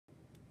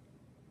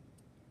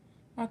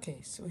Okay,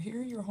 so here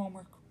are your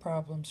homework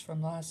problems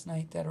from last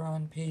night that are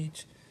on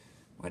page,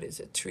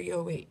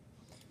 308.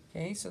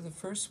 Okay, so the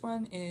first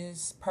one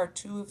is part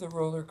 2 of the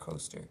roller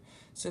coaster.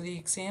 So the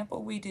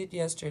example we did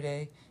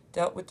yesterday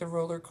dealt with the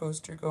roller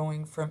coaster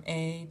going from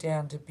A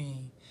down to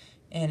B.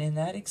 And in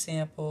that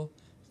example,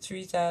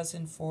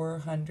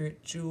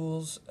 3,400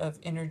 joules of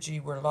energy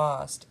were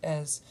lost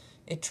as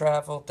it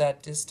traveled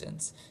that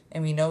distance.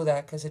 And we know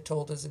that because it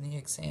told us in the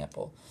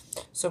example.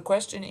 So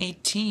question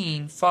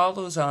 18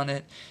 follows on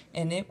it,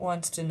 and it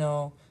wants to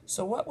know,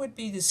 so what would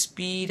be the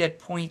speed at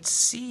point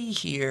C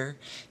here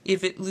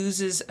if it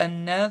loses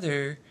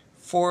another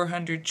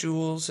 400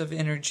 joules of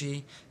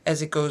energy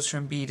as it goes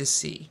from B to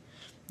C?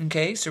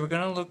 Okay, so we're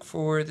going to look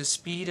for the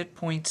speed at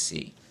point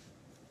C.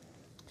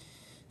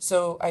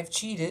 So I've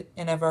cheated,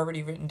 and I've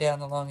already written down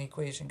the long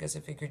equation because I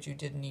figured you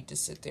didn't need to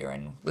sit there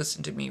and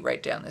listen to me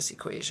write down this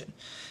equation.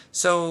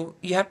 So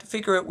you have to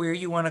figure out where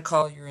you want to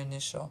call your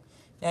initial.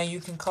 Now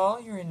you can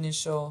call your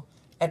initial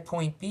at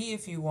point B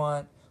if you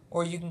want,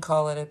 or you can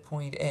call it at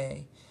point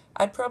A.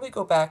 I'd probably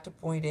go back to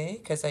point A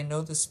because I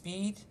know the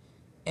speed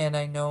and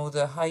I know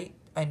the height.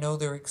 I know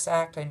they're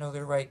exact. I know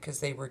they're right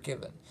because they were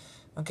given.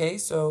 Okay,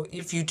 so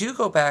if you do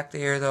go back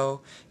there,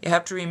 though, you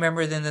have to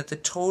remember then that the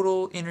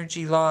total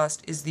energy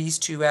lost is these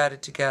two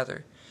added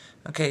together.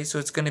 Okay, so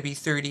it's going to be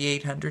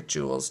 3,800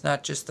 joules,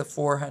 not just the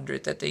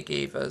 400 that they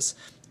gave us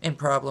in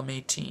problem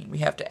 18. We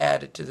have to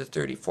add it to the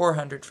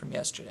 3,400 from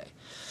yesterday.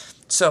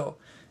 So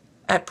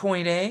at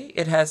point A,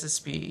 it has a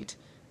speed.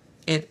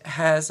 It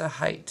has a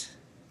height.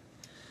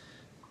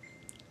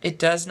 It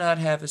does not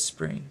have a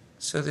spring,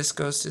 so this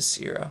goes to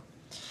 0.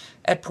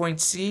 At point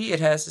C, it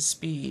has a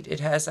speed. It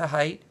has a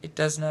height. It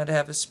does not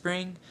have a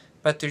spring,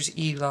 but there's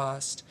E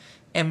lost.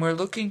 And we're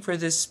looking for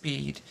this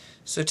speed.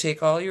 So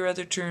take all your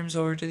other terms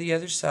over to the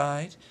other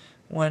side.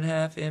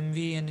 1/2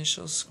 mv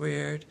initial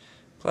squared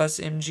plus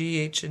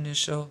mgh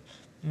initial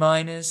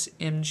minus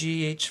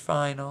mgh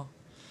final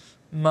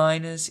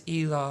minus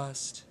E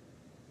lost.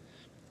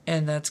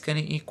 And that's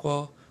going to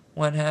equal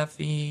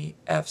 1/2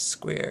 vf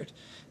squared.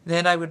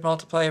 Then I would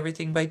multiply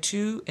everything by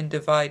 2 and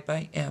divide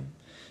by m.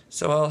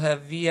 So I'll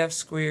have Vf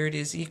squared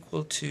is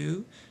equal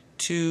to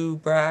 2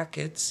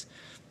 brackets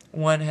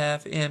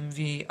 1/2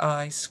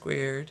 mvi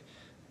squared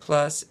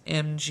plus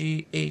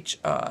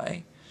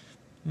mghi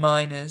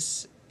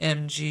minus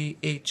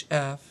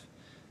mghf,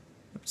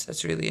 oops,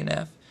 that's really an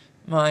f,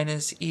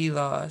 minus E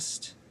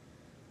lost,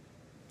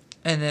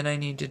 and then I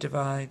need to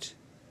divide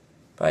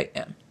by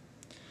m.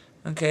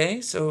 Okay,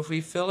 so if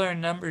we fill our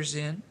numbers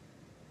in,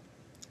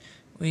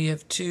 we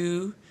have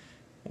 2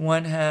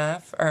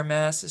 1/2, our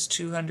mass is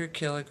 200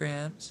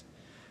 kilograms.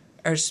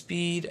 Our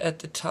speed at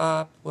the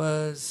top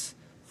was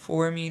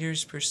 4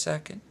 meters per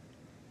second,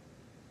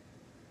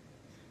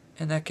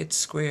 and that gets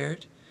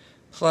squared,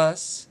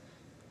 plus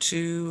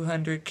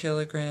 200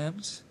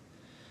 kilograms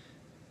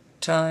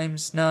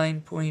times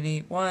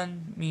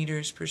 9.81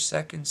 meters per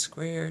second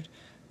squared.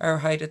 Our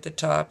height at the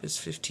top is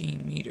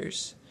 15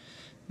 meters,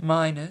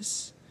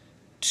 minus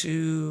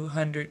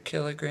 200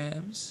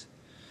 kilograms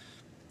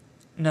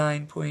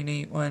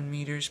 9.81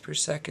 meters per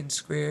second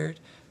squared.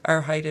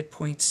 Our height at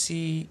point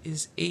C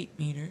is 8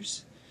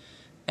 meters.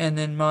 And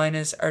then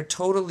minus our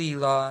totally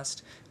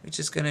lost, which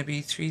is going to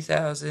be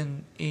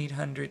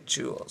 3,800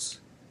 joules.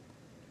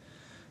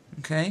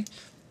 Okay?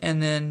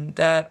 And then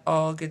that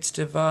all gets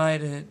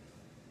divided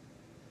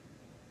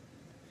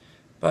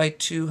by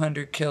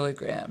 200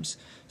 kilograms.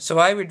 So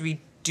I would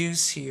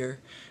reduce here,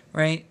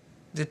 right?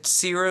 The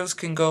zeros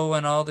can go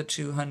on all the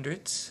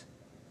 200s.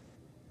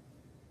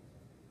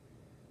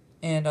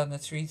 And on the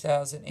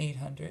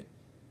 3,800.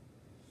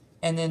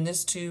 And then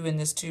this 2 and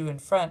this 2 in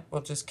front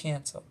will just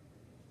cancel.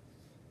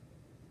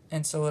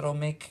 And so it'll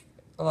make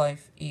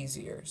life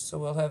easier. So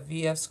we'll have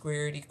Vf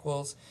squared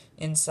equals,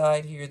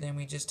 inside here, then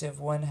we just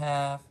have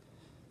 1/2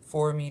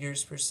 4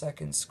 meters per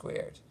second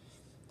squared.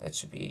 That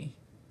should be,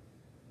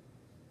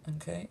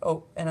 okay,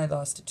 oh, and I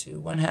lost a 2.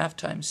 1/2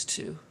 times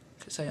 2,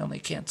 because I only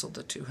canceled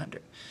the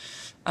 200.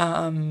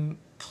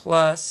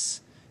 Plus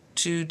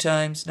 2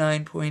 times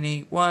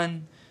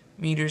 9.81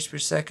 meters per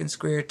second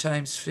squared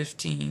times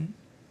 15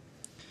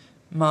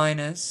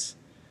 minus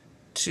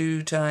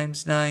 2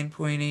 times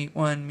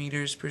 9.81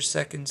 meters per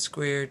second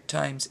squared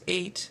times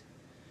 8,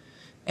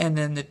 and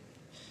then the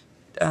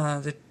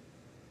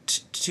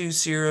 2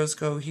 zeros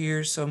go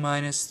here, so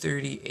minus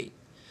 38.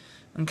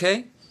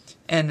 Okay?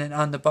 And then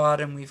on the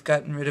bottom we've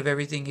gotten rid of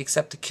everything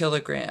except the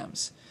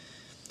kilograms.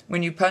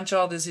 When you punch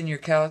all this in your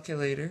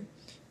calculator,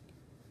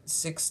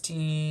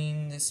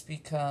 16, this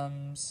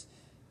becomes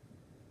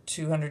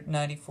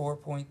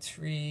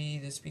 294.3,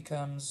 this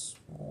becomes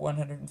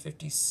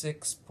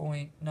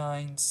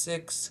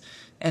 156.96,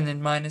 and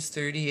then minus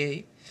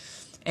 38,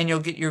 and you'll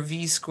get your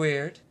V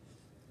squared,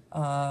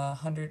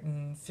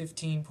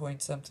 115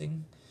 point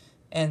something,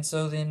 and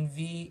so then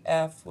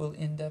VF will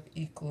end up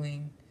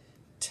equaling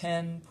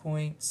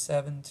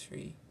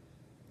 10.73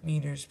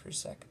 meters per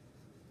second.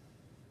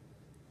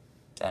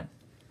 Done.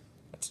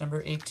 That's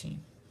number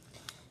 18.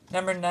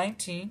 Number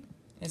 19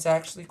 is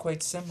actually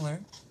quite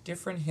similar,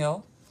 different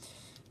hill.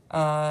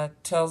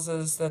 tells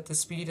us that the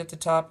speed at the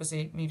top is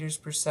 8 meters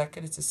per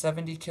second. It's a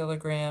 70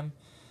 kilogram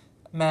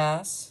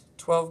mass,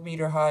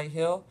 12-meter high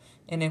hill,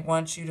 and it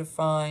wants you to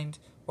find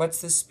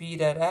what's the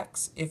speed at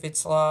x if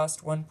it's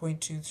lost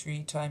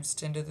 1.23 times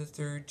 10 to the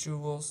third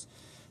joules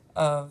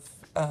of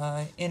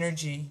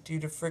energy due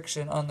to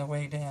friction on the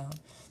way down.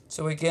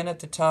 So again, at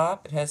the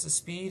top, it has a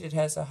speed, it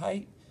has a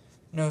height,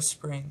 no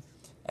spring.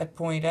 At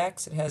point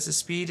x, it has a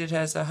speed, it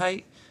has a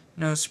height,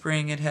 no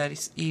spring, it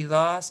has E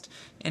lost.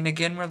 And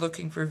again, we're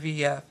looking for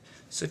VF.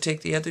 So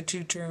take the other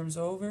two terms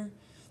over.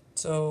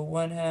 So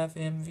 1/2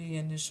 mv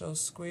initial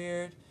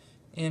squared,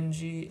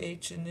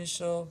 mgh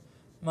initial,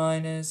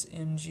 minus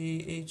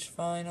mgh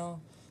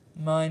final,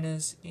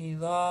 minus E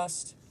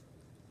lost,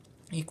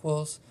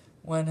 equals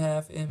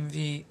 1/2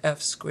 mv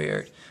f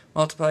squared.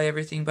 Multiply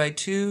everything by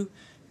 2,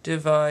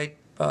 divide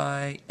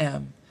by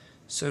m.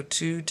 So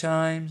 2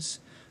 times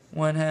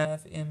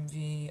 1/2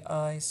 mv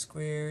I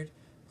squared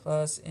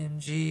plus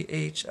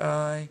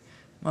mghi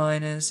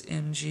minus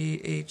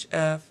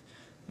mghf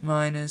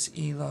minus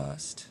E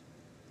lost.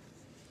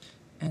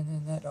 And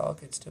then that all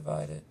gets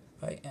divided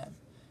by m.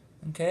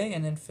 Okay,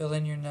 and then fill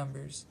in your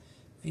numbers.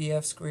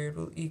 Vf squared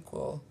will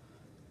equal,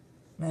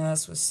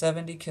 mass was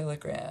 70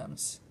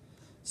 kilograms.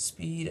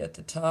 Speed at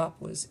the top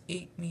was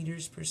 8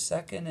 meters per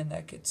second, and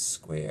that gets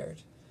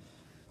squared,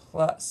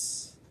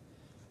 plus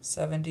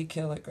 70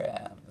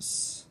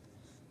 kilograms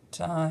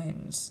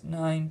times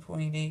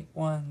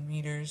 9.81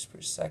 meters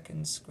per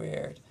second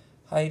squared.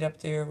 Height up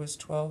there was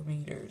 12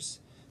 meters,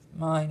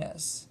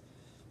 minus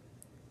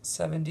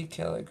 70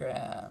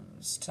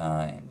 kilograms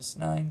times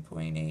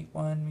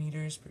 9.81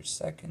 meters per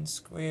second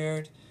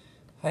squared.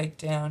 Height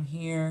down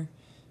here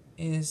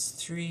is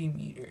 3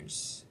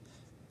 meters,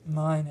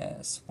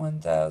 minus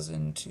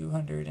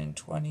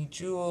 1,220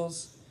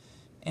 joules,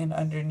 and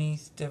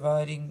underneath,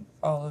 dividing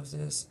all of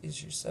this,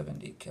 is your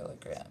 70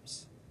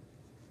 kilograms.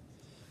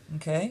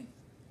 Okay?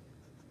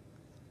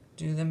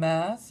 Do the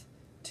math,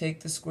 take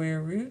the square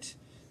root,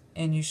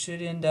 and you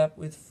should end up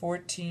with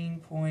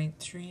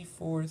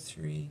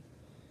 14.343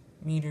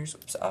 meters.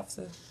 Oops, off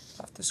the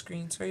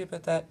screen. Sorry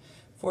about that.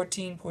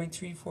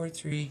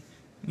 14.343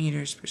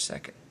 meters per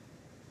second.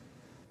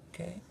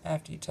 Okay,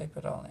 after you type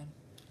it all in.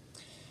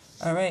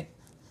 All right.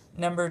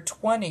 Number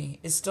 20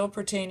 is still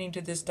pertaining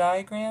to this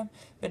diagram,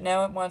 but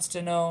now it wants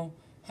to know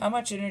how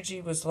much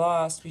energy was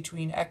lost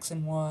between x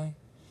and y.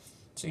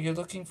 So you're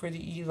looking for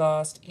the E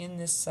lost in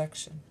this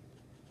section.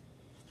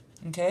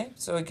 Okay,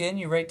 so again,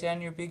 you write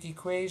down your big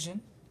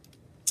equation.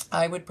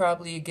 I would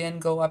probably again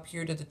go up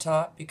here to the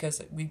top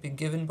because we've been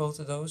given both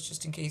of those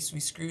just in case we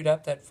screwed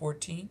up that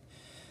 14.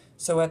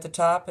 So at the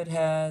top it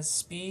has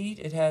speed,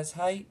 it has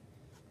height,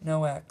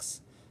 no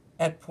x.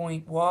 At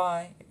point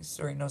y,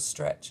 sorry, no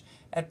stretch.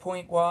 At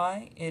point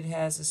y, it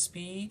has a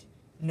speed,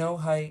 no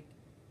height,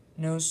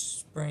 no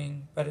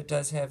spring, but it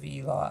does have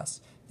E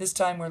lost. This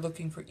time we're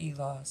looking for E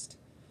lost.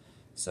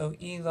 So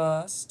E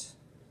lost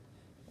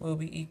will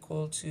be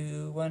equal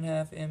to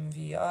 1/2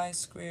 mvi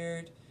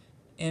squared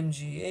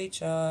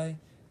mghi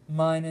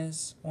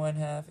minus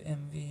 1/2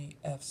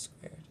 mvf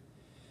squared.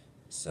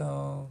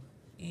 So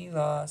E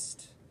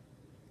lost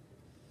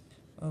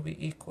will be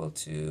equal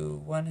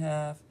to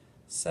 1/2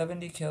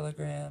 70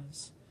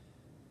 kilograms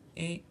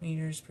 8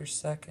 meters per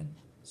second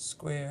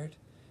squared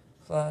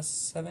plus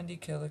 70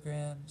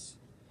 kilograms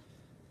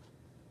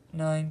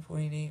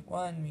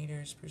 9.81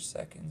 meters per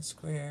second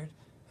squared.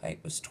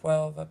 Height was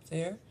 12 up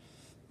there,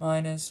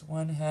 minus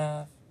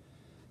 1/2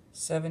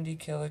 70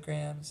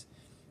 kilograms.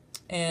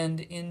 And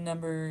in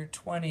number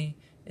 20,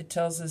 it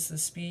tells us the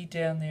speed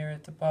down there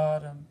at the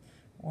bottom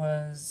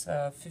was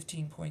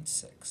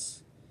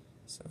 15.6.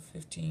 So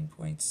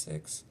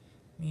 15.6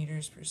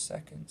 meters per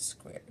second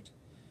squared.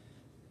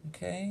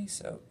 Okay,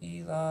 so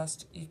E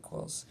lost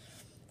equals,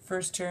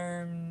 first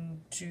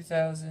term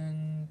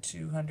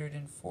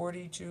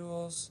 2,240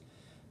 joules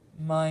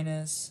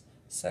minus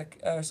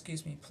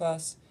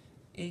plus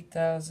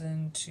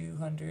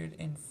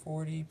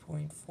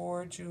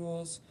 8,240.4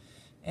 joules,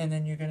 and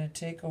then you're going to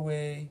take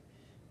away,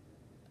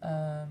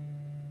 I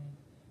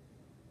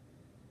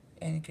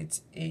think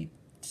it's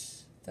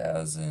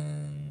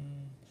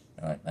 8,000,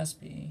 no, it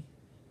must be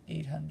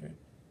 800.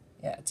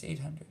 Yeah, it's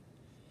 800.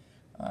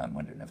 I'm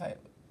wondering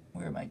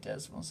where my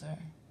decimals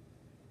are.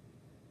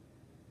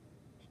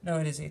 No,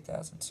 it is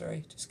 8,000,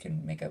 sorry, just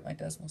couldn't make out my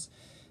decimals.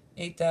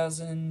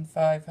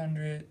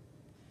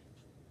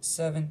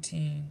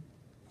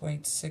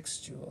 8,517.6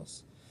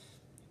 joules.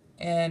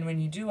 And when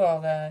you do all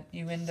that,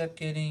 you end up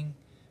getting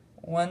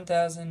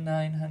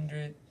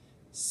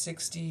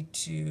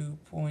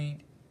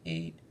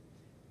 1,962.8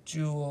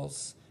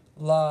 joules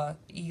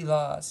E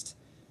lost.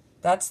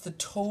 That's the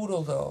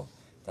total though.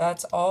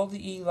 That's all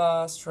the E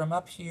lost from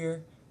up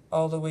here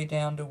all the way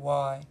down to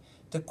Y.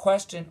 The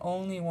question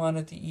only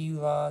wanted the E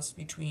lost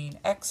between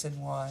X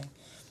and Y.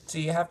 So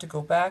you have to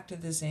go back to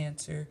this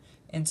answer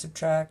and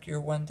subtract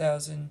your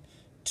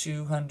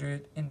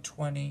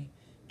 1,220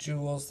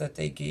 joules that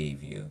they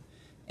gave you.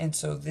 And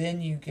so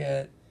then you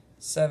get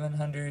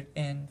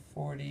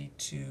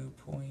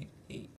 742.8.